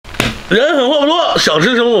人狠话不多，想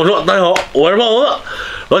吃什么跟我说。大家好，我是胖猴子。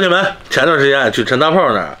老铁们，前段时间去陈大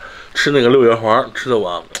胖那儿吃那个六月黄，吃的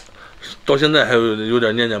我到现在还有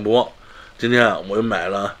点念念不忘。今天我又买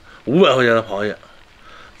了500块钱的螃蟹，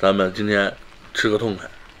咱们今天吃个痛快。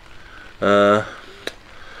个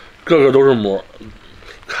个都是膜，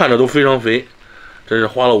看着都非常肥，真是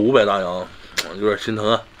花了500大洋，有点心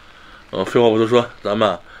疼啊。废话不多说，咱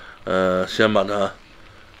们先把它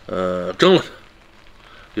蒸了。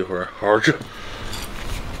一会儿好好吃。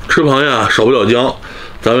吃螃蟹啊，少不了姜，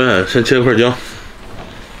咱们先切一块姜，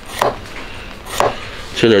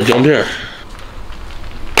切点姜片，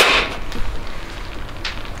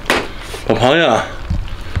把螃蟹啊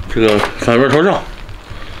这个反面朝上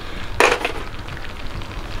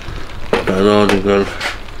摆到这个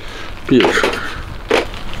壁上。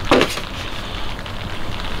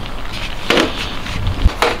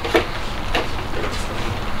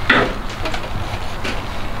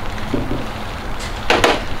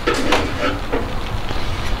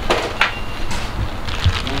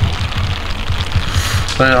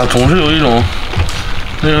哎呀，总是有一种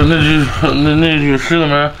那句诗里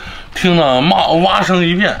面听到蛙声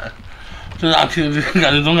一片，这咋听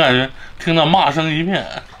总感觉听到骂声一片。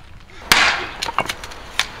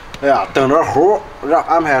哎呀，等着猴让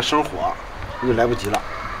安排生火，那就来不及了。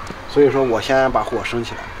所以说我先把火升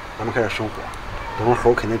起来，咱们开始生火。等会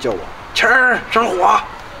猴肯定叫我气儿生火，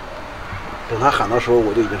等他喊的时候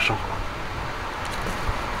我就已经生火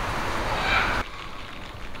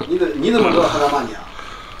了。你怎么知道他在骂你啊？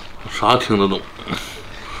啥听得懂？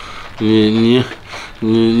你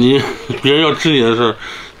别人要吃你的事儿，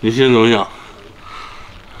你心怎么想？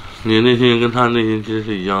你内心跟他内心其实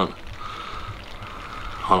是一样的。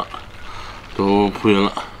好了，都铺匀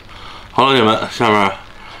了。好了，铁们，下面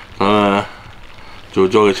咱们就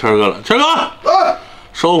交给谦儿哥了。谦儿哥，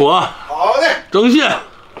烧火。好的，蒸蟹。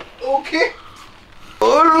OK。好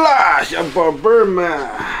啦，小宝贝儿们。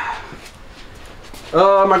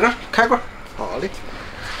马哥开罐。好嘞。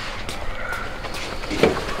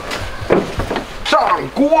上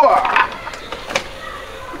锅，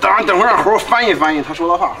等会儿让猴翻译翻译他说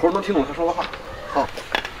的话，猴能听懂他说的话。好，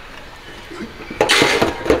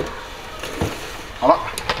好了，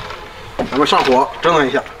咱们上火蒸腾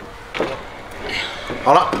一下。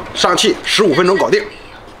好了，上气15分钟搞定，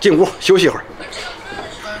进屋休息一会儿。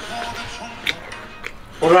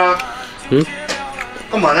猴哥，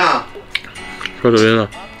干嘛呢？刷抖音呢。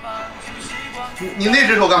你那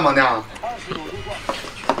只手干嘛呢？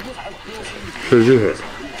是这个。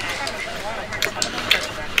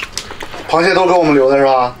螃蟹都给我们留的是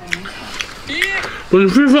吧？不是，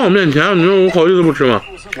非放我面前，你说我好意思不吃吗？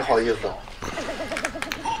你好意思？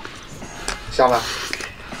下来。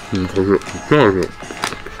不是，真好吃。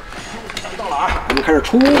到了啊，我们开始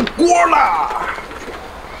出锅啦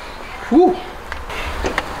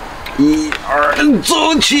！1、2，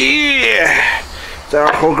走起！再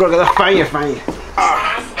让猴哥给他翻译翻译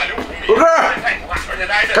啊！猴哥，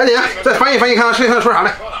赶紧再翻译翻译，看他剩下说啥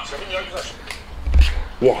来。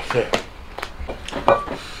哇塞！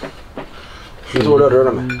你做料汁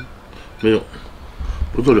了没？没有，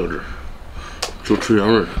不做料汁，就吃原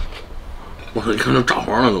味的。我操，你看这炸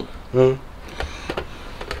黄了都。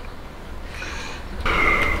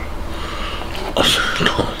哇塞，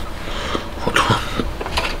烫，好烫！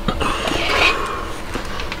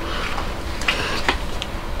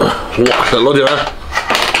哇塞，老铁们，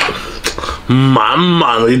满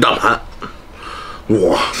满的一大盘，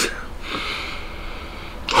哇塞！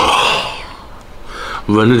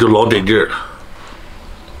闻着就老得劲儿了。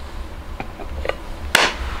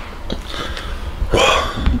哇！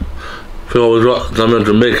废话不说，咱们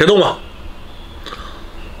准备开动吧。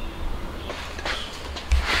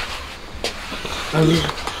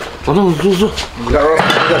往这坐。你干啥？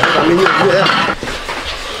咱没你约。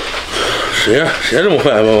谁呀？谁这么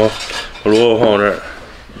坏？把萝卜放我这儿。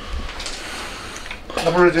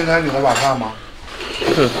那不是今天你的晚饭吗？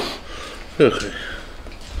这个可以。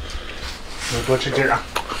你多吃劲啊！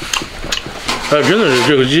哎，真的是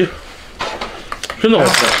这个鸡，真的好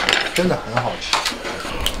吃，真的很好吃。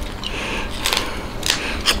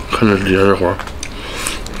看这底下这黄，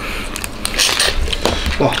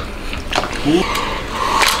哇！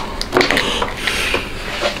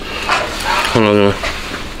看到没有？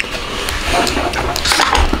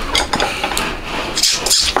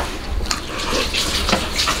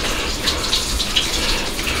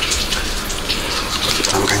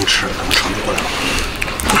咱们赶紧吃，咱们肠子过来了。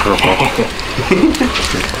好。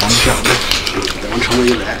狂想的，咱们肠子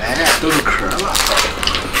一来，哎，都是壳了。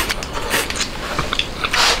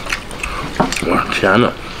哇，甜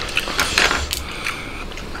的。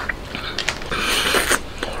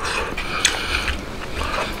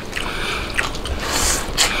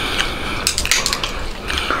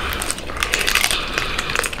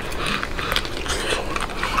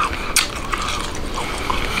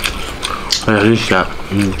哎呀，真咸。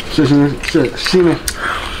是新的。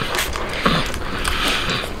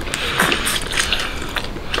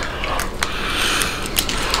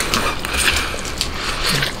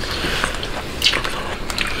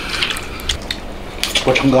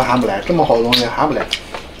我成哥还不来，这么好的东西还不来。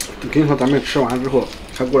跟你说，咱们吃完之后，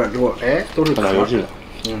他过来之后，哎，都是打游戏的。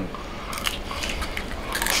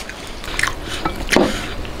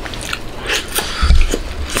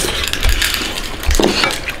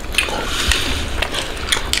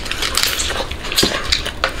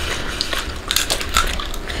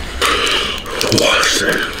哇塞，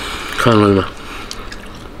看到了吗？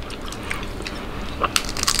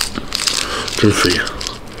真肥呀！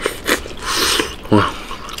哇！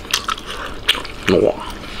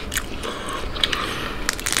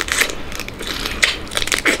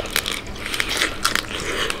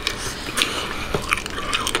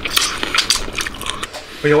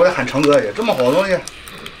不行，我得喊成哥去，这么好的东西，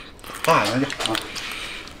大喊去啊！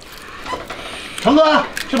成哥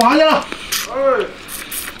吃螃蟹了。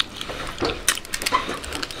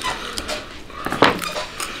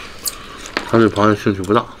他对螃蟹兴趣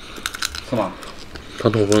不大，是吗？他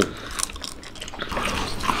痛风。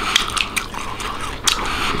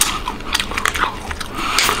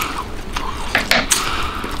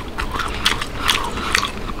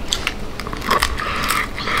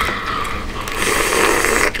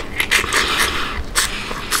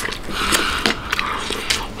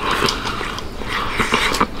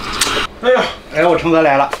哎，我成哥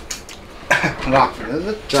来了，成哥，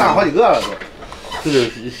这上好几个了都。这个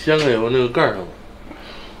掀开以后那个盖上了。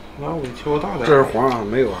那我挑大的。这是黄啊，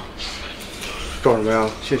没有啊。照什么呀？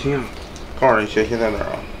蟹心啊。告诉你蟹心在哪儿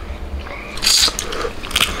啊？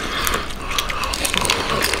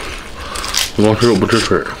光吃肉不吃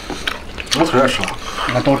腿儿。我腿也吃了，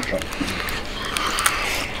那都吃。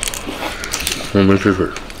我没吃腿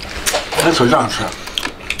儿。那腿这样吃，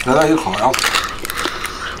来到一口，然后。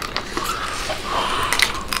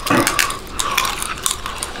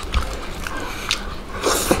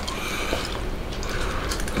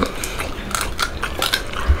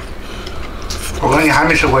我哥，你还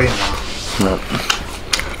没吃过瘾呢？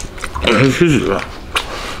还吃几个？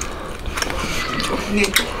你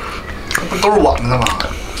不都是我们的吗？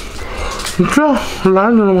你这样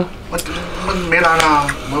拦着了吗？我没拦着，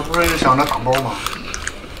我不是想着打包吗？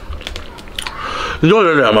你要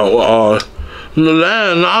这点吧，我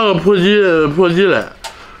来拿个破鸡来，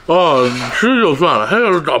吃就算了，还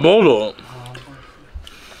要是打包走。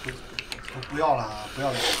不要了，不要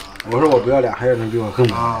脸了。我说我不要脸，还有人比我更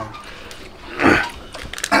忙。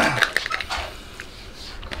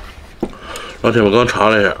老铁，我刚查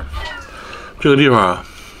了一下，这个地方啊，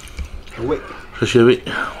是胃，是穴位，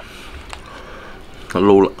它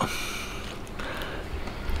漏了。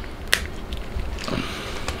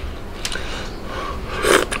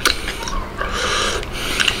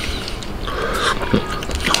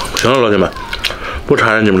行了，老铁们，不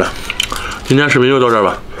缠着你们了，今天视频就到这儿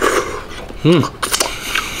吧。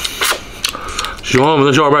喜欢我们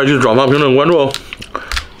的小伙伴记得转发、评论、关注哦。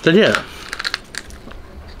再见。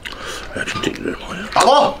哎，真这个螃蟹。打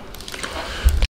包。